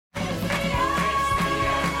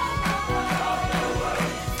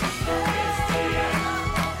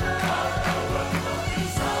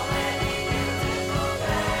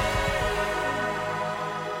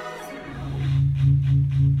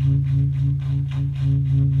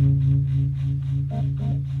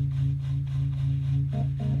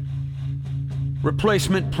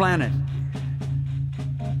Replacement planet.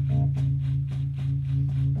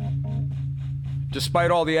 Despite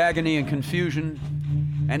all the agony and confusion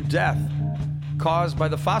and death caused by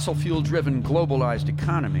the fossil fuel-driven globalized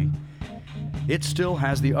economy, it still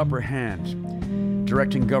has the upper hand,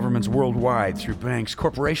 directing governments worldwide through banks,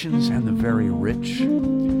 corporations, and the very rich.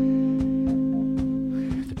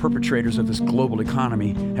 The perpetrators of this global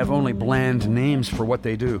economy have only bland names for what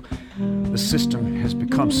they do. The system has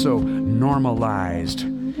become so normalized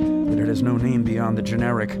that it has no name beyond the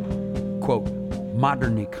generic, quote,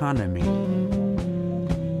 modern economy.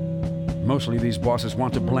 Mostly these bosses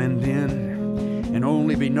want to blend in and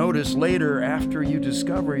only be noticed later after you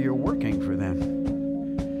discover you're working for them.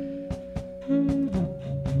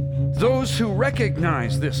 Those who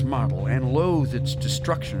recognize this model and loathe its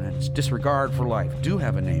destruction and its disregard for life do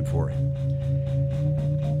have a name for it.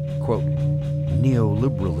 Quote,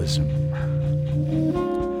 neoliberalism.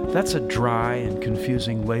 That's a dry and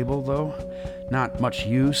confusing label, though. Not much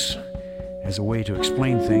use as a way to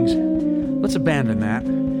explain things. Let's abandon that.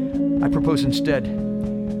 I propose instead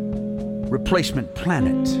replacement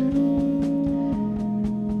planet.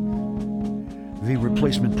 The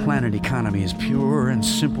replacement planet economy is pure and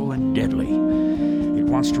simple and deadly. It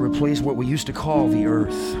wants to replace what we used to call the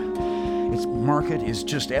Earth. Its market is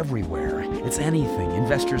just everywhere. It's anything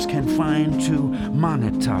investors can find to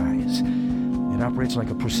monetize. It operates like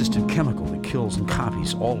a persistent chemical that kills and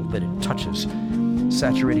copies all that it touches,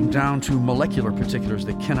 saturating down to molecular particulars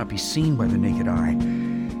that cannot be seen by the naked eye,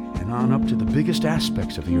 and on up to the biggest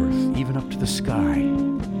aspects of the Earth, even up to the sky.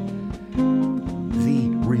 The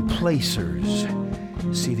replacers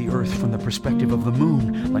see the Earth from the perspective of the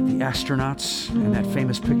moon, like the astronauts and that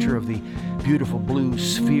famous picture of the beautiful blue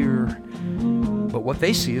sphere. But what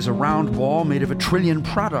they see is a round ball made of 1 trillion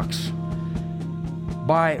products.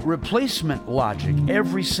 By replacement logic,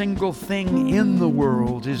 every single thing in the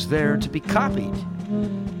world is there to be copied,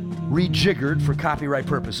 rejiggered for copyright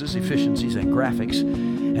purposes, efficiencies, and graphics,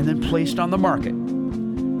 and then placed on the market,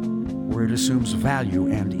 where it assumes value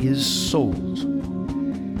and is sold.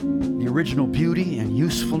 The original beauty and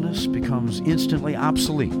usefulness becomes instantly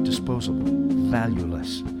obsolete, disposable,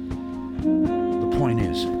 valueless. The point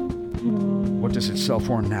is, what does it sell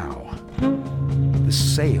for now? The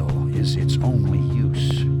sale is its only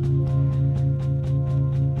use.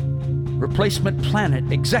 Replacement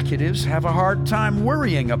planet executives have a hard time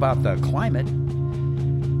worrying about the climate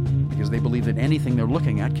because they believe that anything they're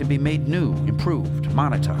looking at can be made new, improved,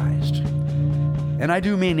 monetized. And I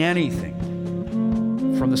do mean anything.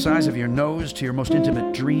 From the size of your nose to your most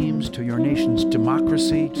intimate dreams to your nation's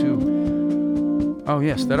democracy to, oh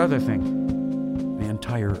yes, that other thing, the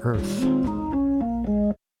entire Earth.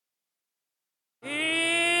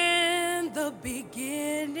 In the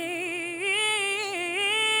beginning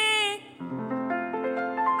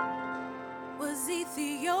was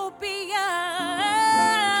Ethiopia,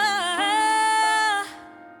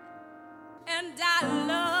 and I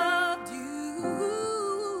loved you.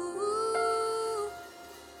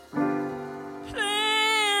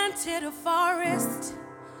 Planted a forest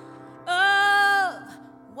of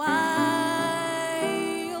wild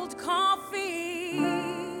coffee,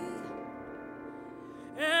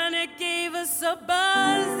 and it gave us a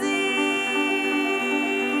buzzy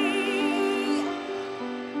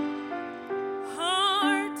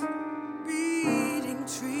heart beating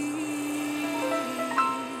tree.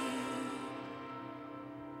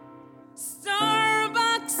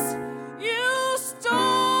 Starbucks, you stole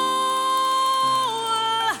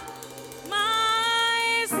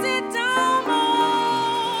my sit-down bowl.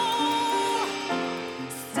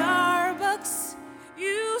 Starbucks,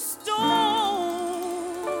 you stole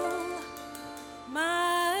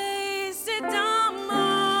my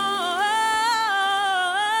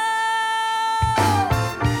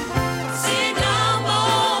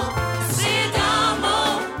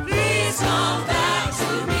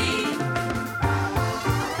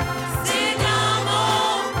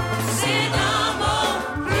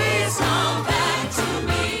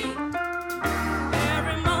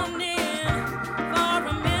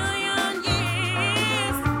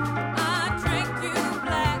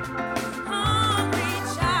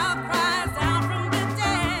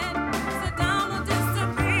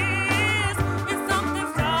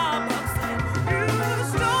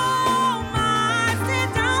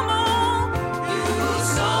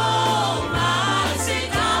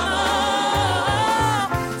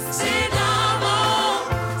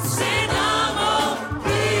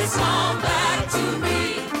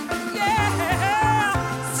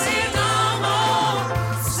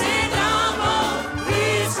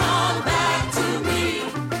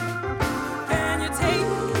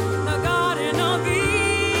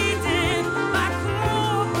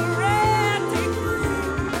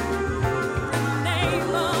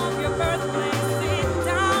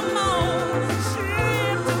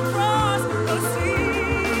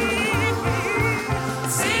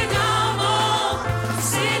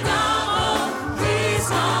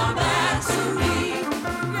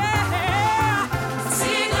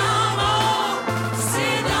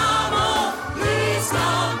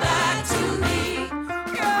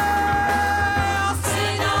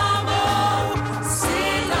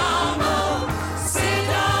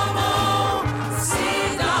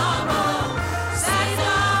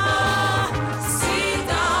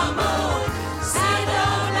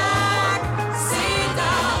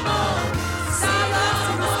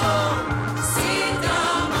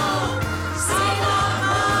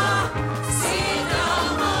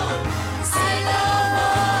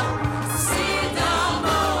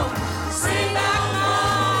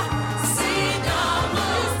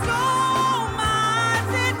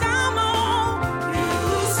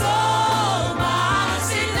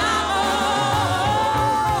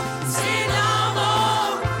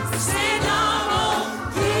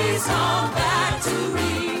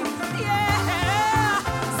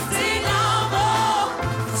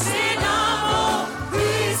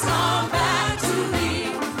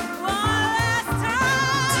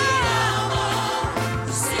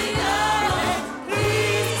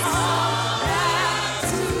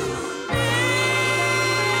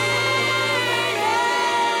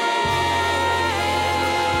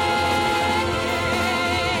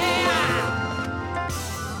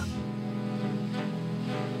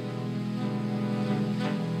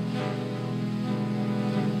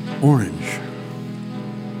Orange.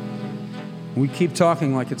 We keep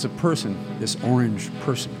talking like it's a person, this orange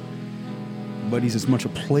person. But he's as much a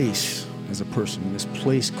place as a person. This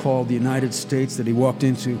place called the United States that he walked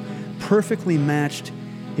into perfectly matched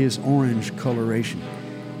his orange coloration.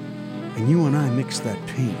 And you and I mixed that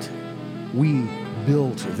paint. We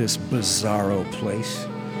built this bizarro place.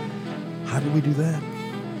 How did we do that?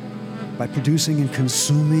 By producing and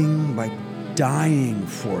consuming, by dying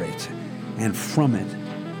for it and from it,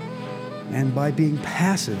 and by being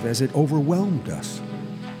passive as it overwhelmed us.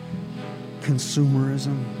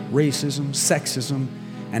 Consumerism, racism, sexism,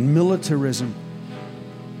 and militarism.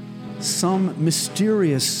 Some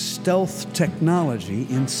mysterious stealth technology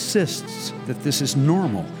insists that this is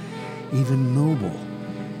normal, even noble,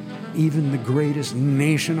 even the greatest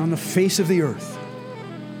nation on the face of the earth.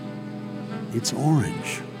 It's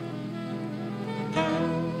orange.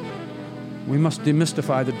 We must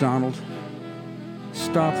demystify the Donald.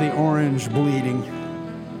 Stop the orange bleeding.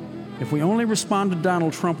 If we only respond to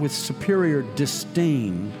Donald Trump with superior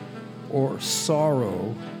disdain or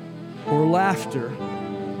sorrow or laughter,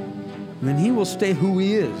 then he will stay who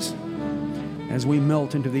he is as we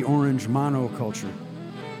melt into the orange monoculture,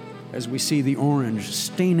 as we see the orange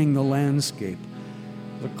staining the landscape,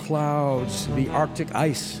 the clouds, the Arctic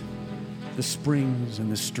ice, the springs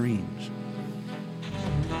and the streams.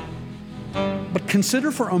 But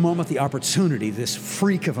consider for a moment the opportunity this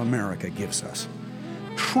freak of America gives us.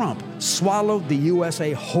 Trump swallowed the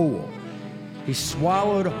USA whole. He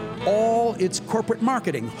swallowed all its corporate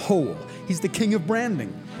marketing whole. He's the king of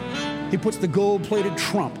branding. He puts the gold-plated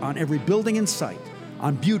Trump on every building in sight,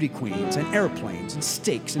 on beauty queens and airplanes and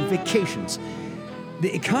steaks and vacations.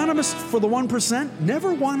 The economists for the 1%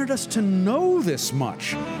 never wanted us to know this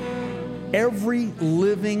much. Every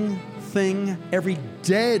living thing, every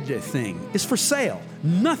dead thing is for sale.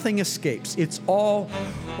 Nothing escapes. It's all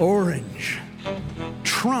orange.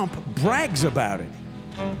 Trump brags about it.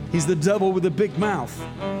 He's the devil with a big mouth.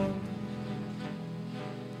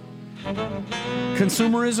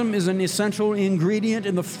 Consumerism is an essential ingredient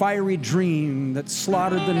in the fiery dream that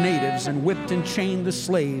slaughtered the natives and whipped and chained the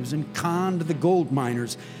slaves and conned the gold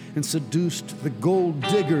miners and seduced the gold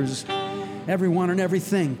diggers. Everyone and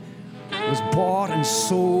everything was bought and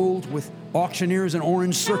sold with auctioneers and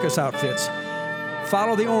orange circus outfits.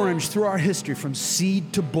 Follow the orange through our history from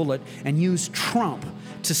seed to bullet and use Trump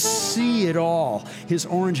to see it all. His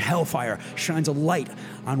orange hellfire shines a light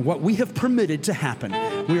on what we have permitted to happen.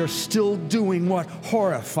 We are still doing what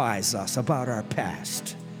horrifies us about our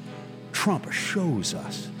past. Trump shows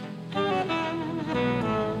us.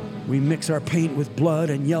 We mix our paint with blood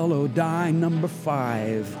and yellow dye number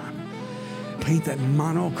 5. Paint that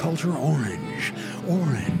monoculture orange.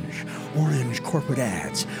 Orange. Orange corporate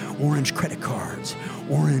ads. Orange credit cards.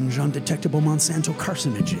 Orange undetectable Monsanto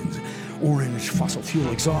carcinogens. Orange fossil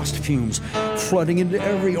fuel exhaust fumes flooding into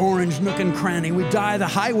every orange nook and cranny. We dye the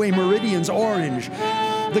highway meridians orange.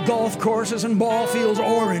 The golf courses and ball fields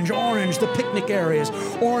orange. Orange the picnic areas.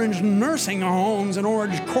 Orange nursing homes and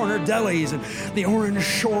orange corner delis. And the orange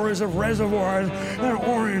shores of reservoirs. And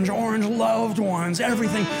orange loved ones.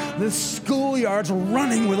 Everything. The schoolyards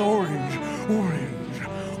running with orange. Orange.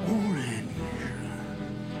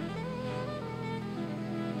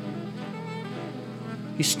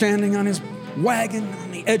 He's standing on his wagon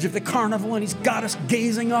on the edge of the carnival, and he's got us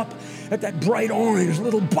gazing up at that bright orange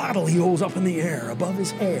little bottle he holds up in the air above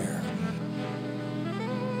his hair.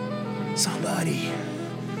 Somebody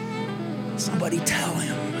tell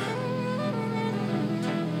him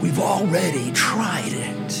we've already tried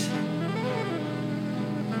it.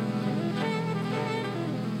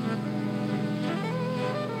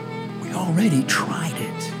 We already tried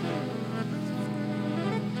it.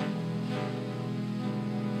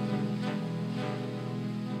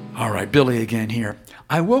 All right, Billy again here.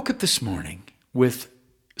 I woke up this morning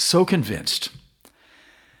so convinced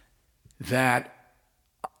that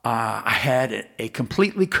I had a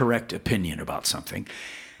completely correct opinion about something.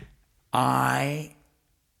 I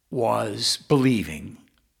was believing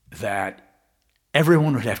that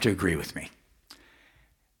everyone would have to agree with me.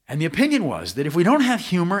 And the opinion was that if we don't have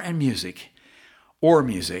humor and music, or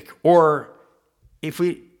if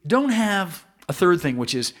we don't have a third thing,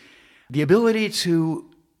 which is the ability to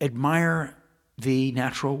admire the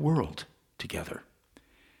natural world together,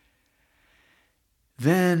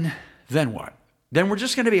 then what? Then we're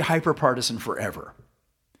just going to be hyper-partisan forever.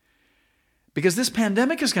 Because this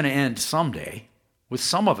pandemic is going to end someday, with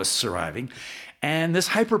some of us surviving, and this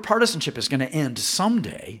hyper-partisanship is going to end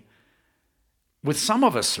someday, with some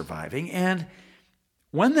of us surviving, and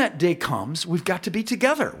when that day comes, we've got to be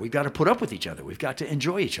together. We've got to put up with each other. We've got to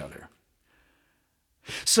enjoy each other.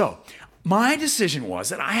 So my decision was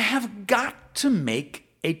that I have got to make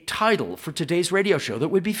a title for today's radio show that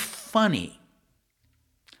would be funny.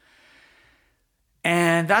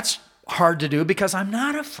 And that's hard to do because I'm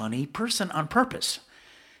not a funny person on purpose.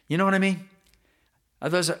 You know what I mean?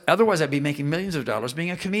 Otherwise, I'd be making millions of dollars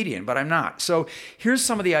being a comedian, but I'm not. So here's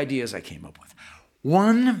some of the ideas I came up with.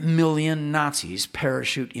 1 million Nazis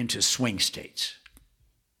parachute into swing states.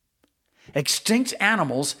 Extinct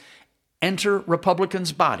animals enter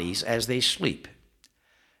Republicans' bodies as they sleep.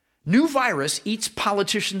 New virus eats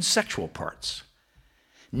politicians' sexual parts.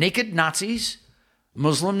 Naked Nazis,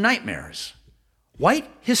 Muslim nightmares. White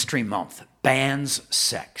History Month bans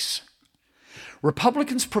sex.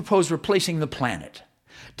 Republicans propose replacing the planet.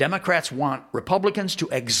 Democrats want Republicans to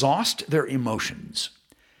exhaust their emotions.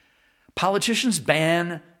 Politicians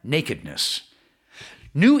ban nakedness.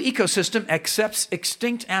 New ecosystem accepts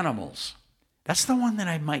extinct animals. That's the one that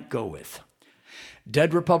I might go with.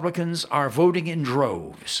 Dead Republicans are voting in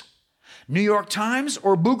droves. New York Times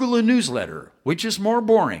or Boogaloo newsletter, which is more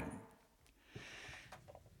boring?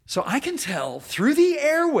 So I can tell through the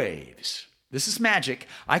airwaves, this is magic,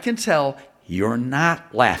 I can tell you're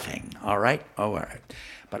not laughing, all right? Oh, all right.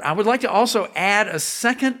 But I would like to also add a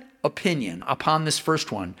second opinion upon this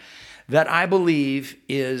first one that I believe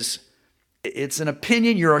it's an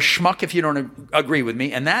opinion, you're a schmuck if you don't agree with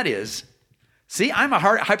me, and that is, see, I'm a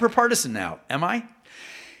hyper-partisan now, am I?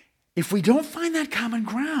 If we don't find that common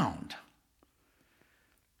ground,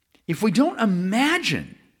 if we don't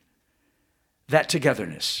imagine that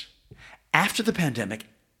togetherness after the pandemic,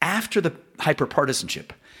 after the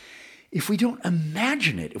hyper-partisanship, if we don't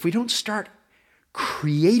imagine it, if we don't start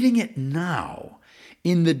creating it now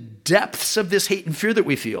in the depths of this hate and fear that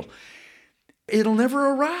we feel, it'll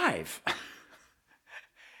never arrive.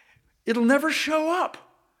 It'll never show up.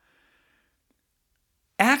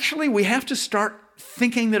 Actually, we have to start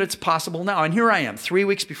thinking that it's possible now. And here I am, 3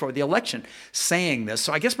 weeks before the election, saying this.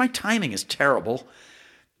 So I guess my timing is terrible.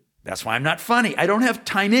 That's why I'm not funny. I don't have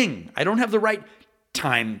timing. I don't have the right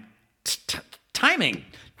timing.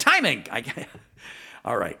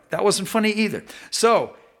 All right, that wasn't funny either.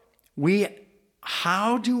 So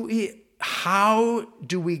how do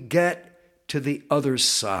we get to the other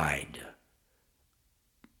side?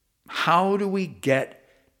 How do we get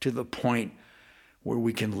to the point where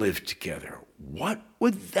we can live together? What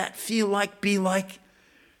would that be like?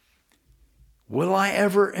 Will I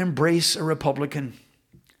ever embrace a Republican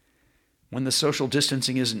when the social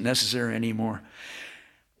distancing isn't necessary anymore?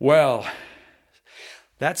 Well,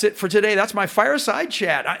 that's it for today. That's my fireside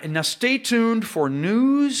chat. Now stay tuned for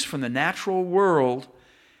news from the natural world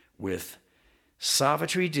with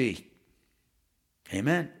Savitri D.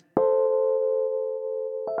 Amen.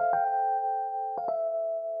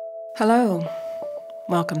 Hello.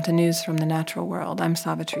 Welcome to News from the Natural World. I'm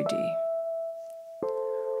Savitri D.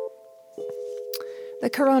 The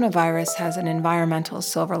coronavirus has an environmental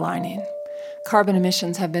silver lining. Carbon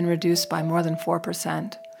emissions have been reduced by more than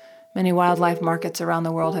 4%. Many wildlife markets around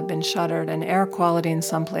the world have been shuttered, and air quality in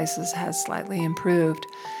some places has slightly improved.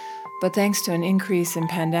 But thanks to an increase in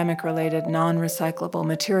pandemic-related non-recyclable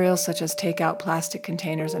materials such as takeout plastic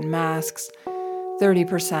containers and masks,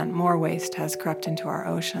 30% more waste has crept into our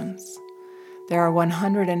oceans. There are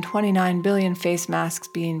 129 billion face masks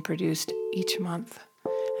being produced each month,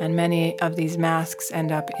 and many of these masks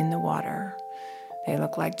end up in the water. They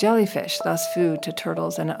look like jellyfish, thus food to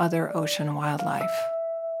turtles and other ocean wildlife.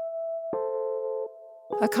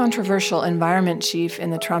 A controversial environment chief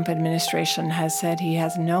in the Trump administration has said he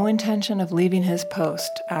has no intention of leaving his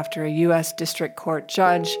post after a U.S. District Court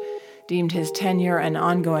judge deemed his tenure and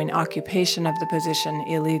ongoing occupation of the position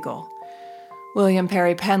illegal. William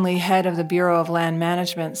Perry Penley, head of the Bureau of Land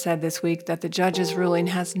Management, said this week that the judge's ruling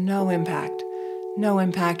has no impact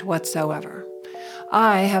whatsoever.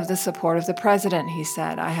 I have the support of the president, he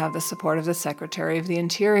said. I have the support of the Secretary of the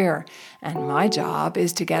Interior, and my job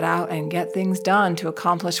is to get out and get things done to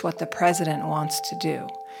accomplish what the president wants to do.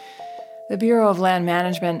 The Bureau of Land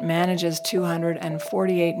Management manages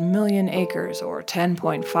 248 million acres, or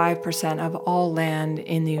 10.5% of all land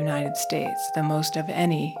in the United States, the most of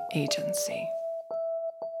any agency.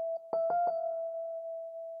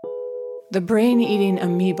 The brain-eating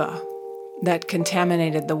amoeba that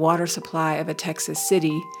contaminated the water supply of a Texas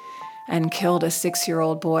city and killed a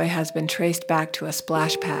 6-year-old boy has been traced back to a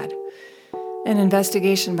splash pad. An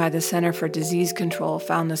investigation by the Center for Disease Control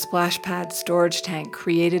found the splash pad storage tank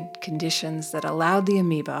created conditions that allowed the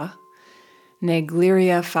amoeba,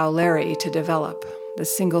 Naegleria fowleri, to develop. The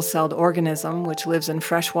single-celled organism, which lives in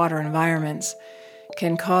freshwater environments,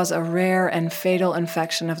 can cause a rare and fatal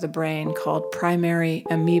infection of the brain called primary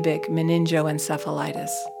amoebic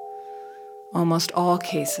meningoencephalitis. Almost all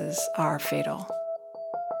cases are fatal.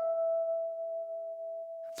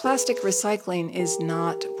 Plastic recycling is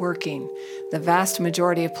not working. The vast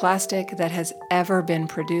majority of plastic that has ever been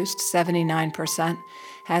produced, 79%,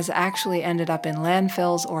 has actually ended up in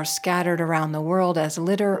landfills or scattered around the world as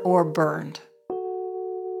litter or burned.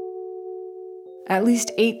 At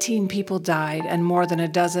least 18 people died and more than a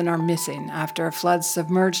dozen are missing after floods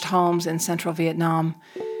submerged homes in central Vietnam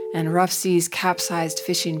and rough seas capsized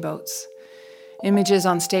fishing boats. Images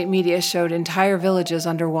on state media showed entire villages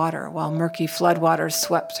underwater while murky floodwaters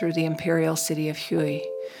swept through the imperial city of Hue.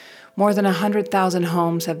 More than 100,000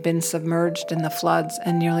 homes have been submerged in the floods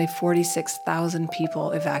and nearly 46,000 people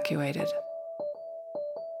evacuated.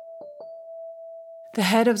 The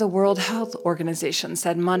head of the World Health Organization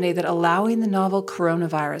said Monday that allowing the novel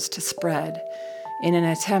coronavirus to spread in an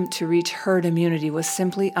attempt to reach herd immunity was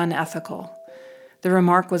simply unethical. The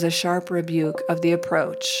remark was a sharp rebuke of the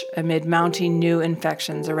approach amid mounting new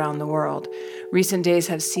infections around the world. Recent days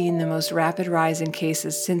have seen the most rapid rise in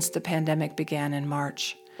cases since the pandemic began in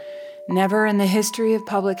March. Never in the history of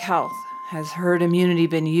public health has herd immunity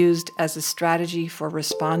been used as a strategy for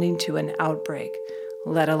responding to an outbreak,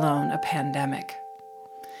 let alone a pandemic.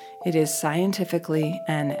 It is scientifically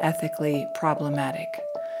and ethically problematic,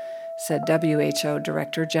 said WHO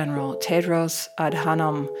Director General Tedros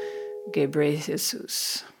Adhanom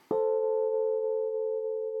Ghebreyesus.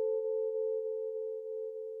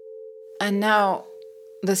 And now,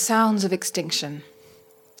 the sounds of extinction.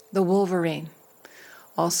 The wolverine,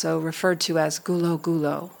 also referred to as gulo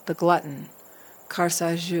gulo, the glutton,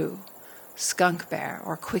 karsaju, skunk bear,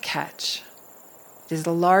 or quickhatch, is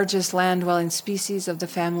the largest land-dwelling species of the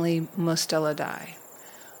family Mustelidae.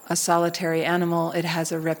 A solitary animal, it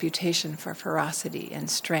has a reputation for ferocity and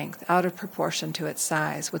strength out of proportion to its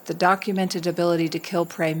size, with the documented ability to kill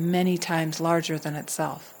prey many times larger than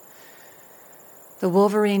itself. The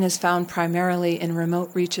wolverine is found primarily in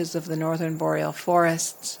remote reaches of the northern boreal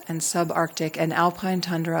forests and subarctic and alpine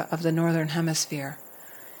tundra of the northern hemisphere.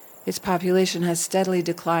 Its population has steadily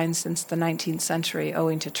declined since the 19th century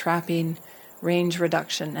owing to trapping, range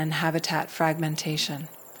reduction, and habitat fragmentation.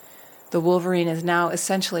 The wolverine is now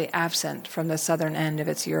essentially absent from the southern end of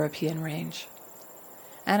its European range.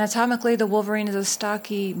 Anatomically, the wolverine is a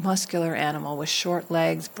stocky, muscular animal with short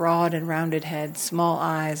legs, broad and rounded head, small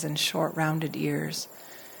eyes, and short, rounded ears.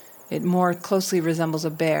 It more closely resembles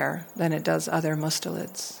a bear than it does other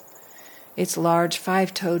mustelids. Its large,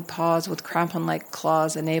 five-toed paws with crampon-like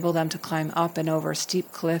claws enable them to climb up and over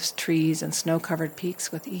steep cliffs, trees, and snow-covered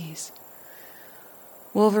peaks with ease.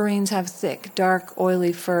 Wolverines have thick, dark,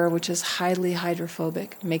 oily fur which is highly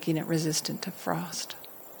hydrophobic, making it resistant to frost.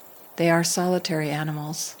 They are solitary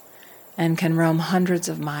animals and can roam hundreds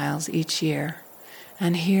of miles each year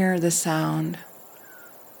and hear the sound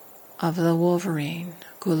of the wolverine,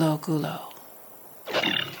 gulo gulo.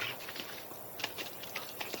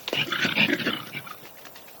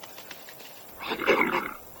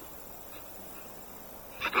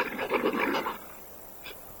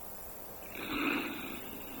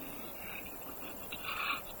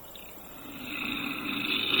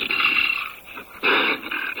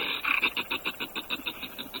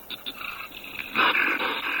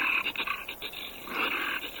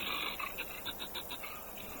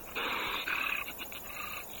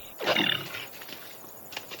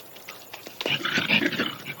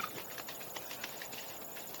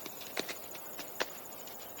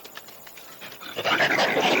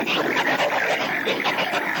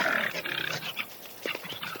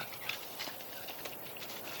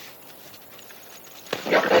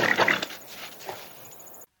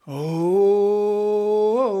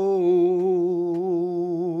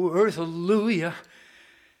 Hallelujah.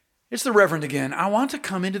 It's the Reverend again. I want to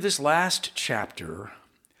come into this last chapter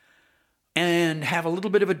and have a little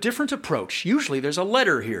bit of a different approach. Usually there's a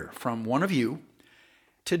letter here from one of you.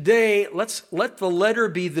 Today, let's let the letter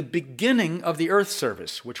be the beginning of the Earth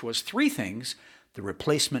service, which was three things: the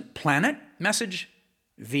replacement planet message,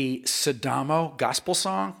 the Sadamo gospel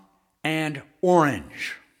song, and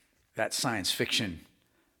Orange, that science fiction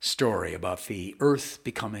story about the Earth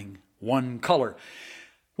becoming one color.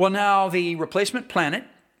 Well, now, the replacement planet,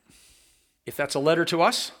 if that's a letter to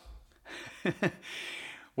us,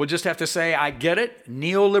 we'll just have to say, I get it.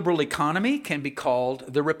 Neoliberal economy can be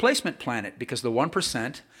called the replacement planet because the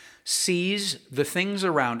 1% sees the things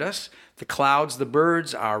around us, the clouds, the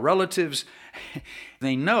birds, our relatives.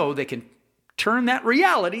 They know they can turn that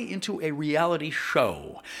reality into a reality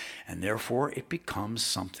show, and therefore it becomes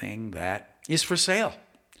something that is for sale.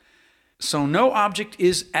 So no object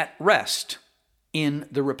is at rest in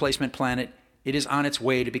the replacement planet. It is on its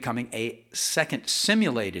way to becoming a second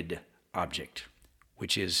simulated object,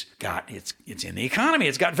 which it's in the economy.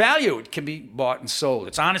 It's got value. It can be bought and sold.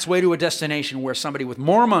 It's on its way to a destination where somebody with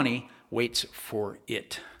more money waits for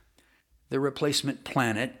it. The replacement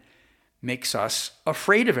planet makes us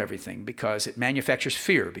afraid of everything because it manufactures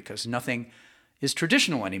fear, because nothing is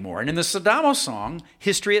traditional anymore. And in the Sadamo song,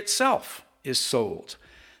 history itself is sold.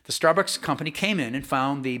 The Starbucks company came in and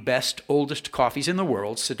found the best, oldest coffees in the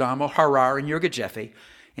world, Sadamo, Harar, and Yirga Jeffe,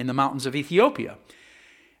 in the mountains of Ethiopia.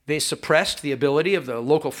 They suppressed the ability of the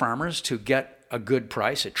local farmers to get a good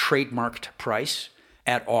price, a trademarked price,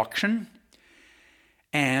 at auction,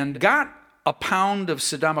 and got a pound of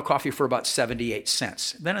Sadamo coffee for about 78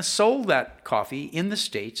 cents. Then it sold that coffee in the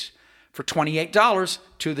States for $28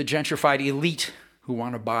 to the gentrified elite who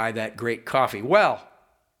want to buy that great coffee. Well,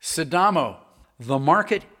 Sadamo, the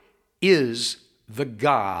market is the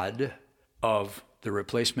god of the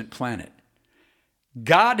replacement planet.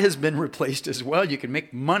 God has been replaced as well. You can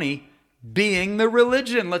make money being the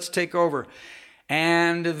religion. Let's take over.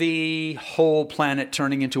 And the whole planet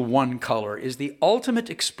turning into one color is the ultimate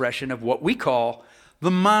expression of what we call the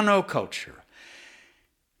monoculture.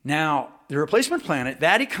 Now, the replacement planet,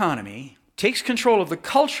 that economy, takes control of the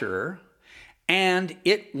culture, and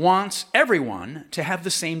it wants everyone to have the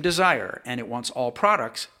same desire, and it wants all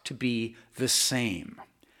products to be the same.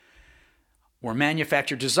 Or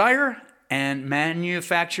manufactured desire and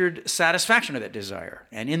manufactured satisfaction of that desire.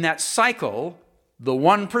 And in that cycle, the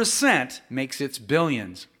 1% makes its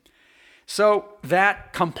billions. So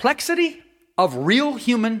that complexity of real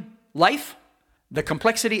human life, the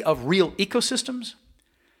complexity of real ecosystems,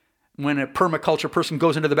 when a permaculture person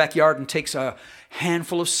goes into the backyard and takes a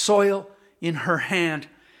handful of soil in her hand,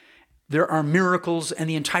 there are miracles and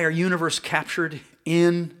the entire universe captured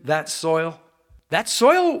in that soil. That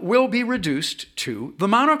soil will be reduced to the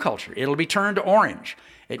monoculture. It'll be turned orange.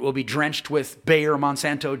 It will be drenched with Bayer,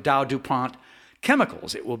 Monsanto, Dow, DuPont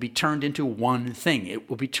chemicals. It will be turned into one thing. It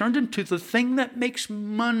will be turned into the thing that makes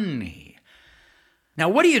money. Now,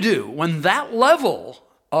 what do you do when that level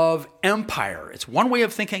of empire, it's one way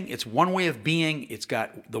of thinking, it's one way of being, it's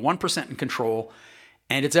got the 1% in control,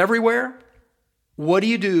 and it's everywhere? What do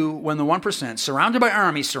you do when the 1%, surrounded by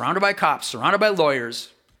armies, surrounded by cops, surrounded by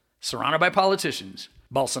lawyers, surrounded by politicians,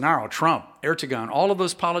 Bolsonaro, Trump, Erdogan, all of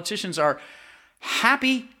those politicians are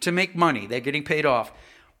happy to make money. They're getting paid off.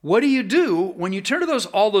 What do you do when you turn to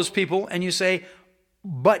all those people and you say,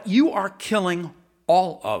 but you are killing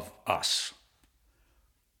all of us?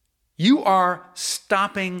 You are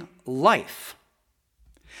stopping life.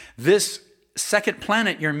 This second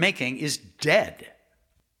planet you're making is dead.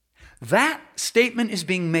 That statement is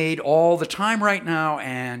being made all the time right now,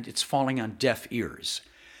 and it's falling on deaf ears.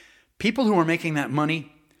 People who are making that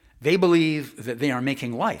money, they believe that they are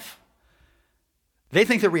making life. They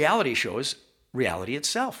think that reality shows reality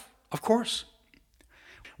itself, of course.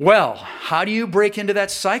 Well, how do you break into that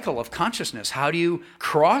cycle of consciousness? How do you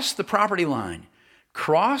cross the property line,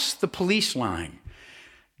 cross the police line,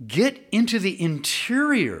 get into the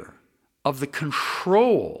interior of the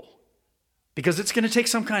control? Because it's going to take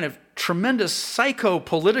some kind of tremendous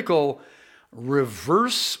psycho-political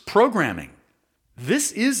reverse programming.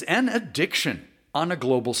 This is an addiction on a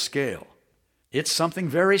global scale. It's something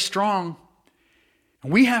very strong.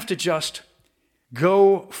 We have to just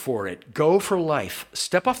go for it, go for life,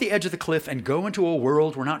 step off the edge of the cliff and go into a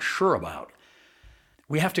world we're not sure about.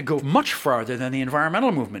 We have to go much farther than the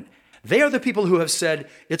environmental movement. They are the people who have said,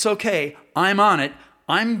 it's okay, I'm on it,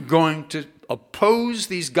 I'm going to oppose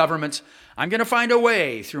these governments, I'm going to find a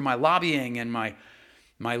way through my lobbying and my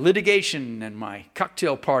litigation and my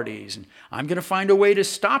cocktail parties, and I'm going to find a way to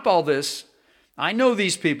stop all this. I know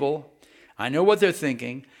these people, I know what they're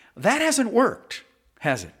thinking. That hasn't worked,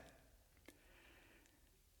 has it?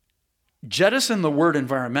 Jettison the word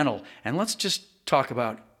environmental, and let's just talk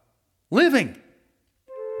about living.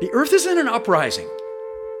 The earth is in an uprising.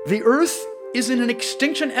 The earth is in an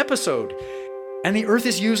extinction episode. And the earth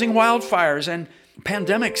is using wildfires and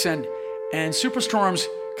pandemics and superstorms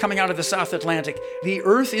coming out of the South Atlantic. The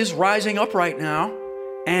earth is rising up right now,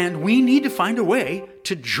 and we need to find a way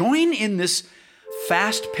to join in this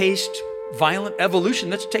fast-paced, violent evolution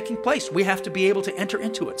that's taking place. We have to be able to enter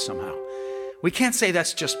into it somehow. We can't say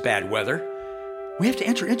that's just bad weather. We have to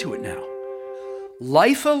enter into it now.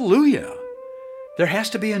 Life-alleluia. There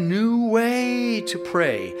has to be a new way to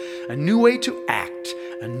pray, a new way to act,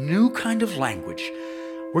 a new kind of language.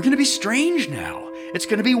 We're going to be strange now. It's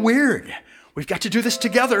going to be weird. We've got to do this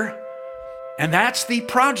together. And that's the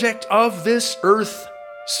project of this Earth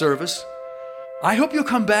service. I hope you'll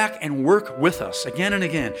come back and work with us again and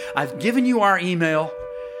again. I've given you our email.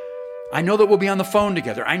 I know that we'll be on the phone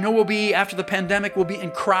together. I know after the pandemic, we'll be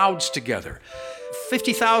in crowds together.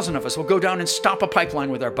 50,000 of us will go down and stop a pipeline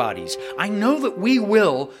with our bodies. I know that we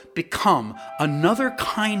will become another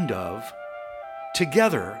kind of,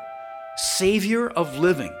 together, savior of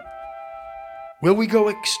living. Will we go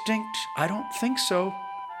extinct? I don't think so.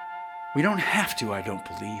 We don't have to, I don't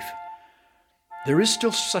believe. There is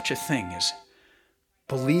still such a thing as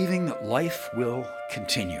believing that life will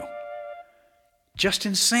continue. Just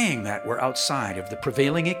in saying that, we're outside of the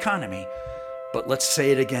prevailing economy, but let's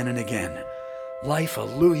say it again and again.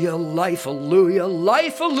 Life-alleluia, life-alleluia,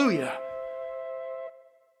 life-alleluia.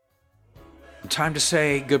 Time to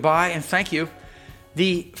say goodbye and thank you.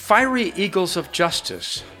 The Fiery Eagles of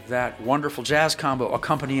Justice, that wonderful jazz combo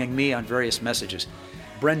accompanying me on various messages.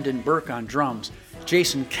 Brendan Burke on drums.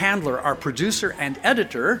 Jason Candler, our producer and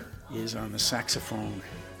editor, is on the saxophone.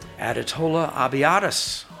 Aditola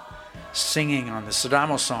Abiatis, singing on the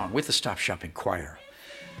Sadamo song with the Stop Shopping Choir.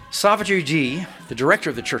 Savitri G, the director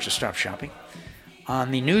of the Church of Stop Shopping,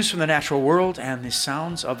 on the News from the Natural World and the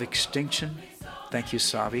Sounds of Extinction. Thank you,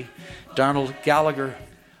 Savi. Donald Gallagher,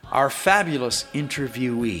 our fabulous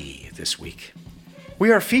interviewee this week.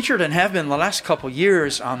 We are featured and have been the last couple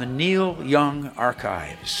years on the Neil Young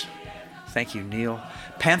Archives. Thank you, Neil.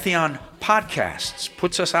 Pantheon Podcasts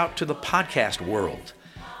puts us out to the podcast world.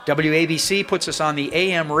 WABC puts us on the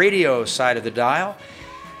AM radio side of the dial.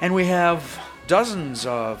 And we have dozens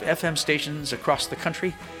of FM stations across the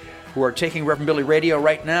country who are taking Reverend Billy Radio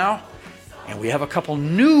right now. And we have a couple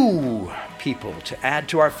new people to add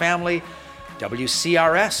to our family.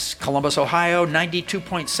 WCRS, Columbus, Ohio,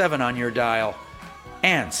 92.7 on your dial.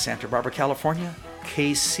 And Santa Barbara, California,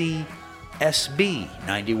 KCSB,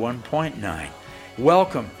 91.9.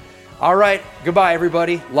 Welcome. All right, goodbye,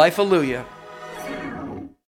 everybody. Life-alleluia.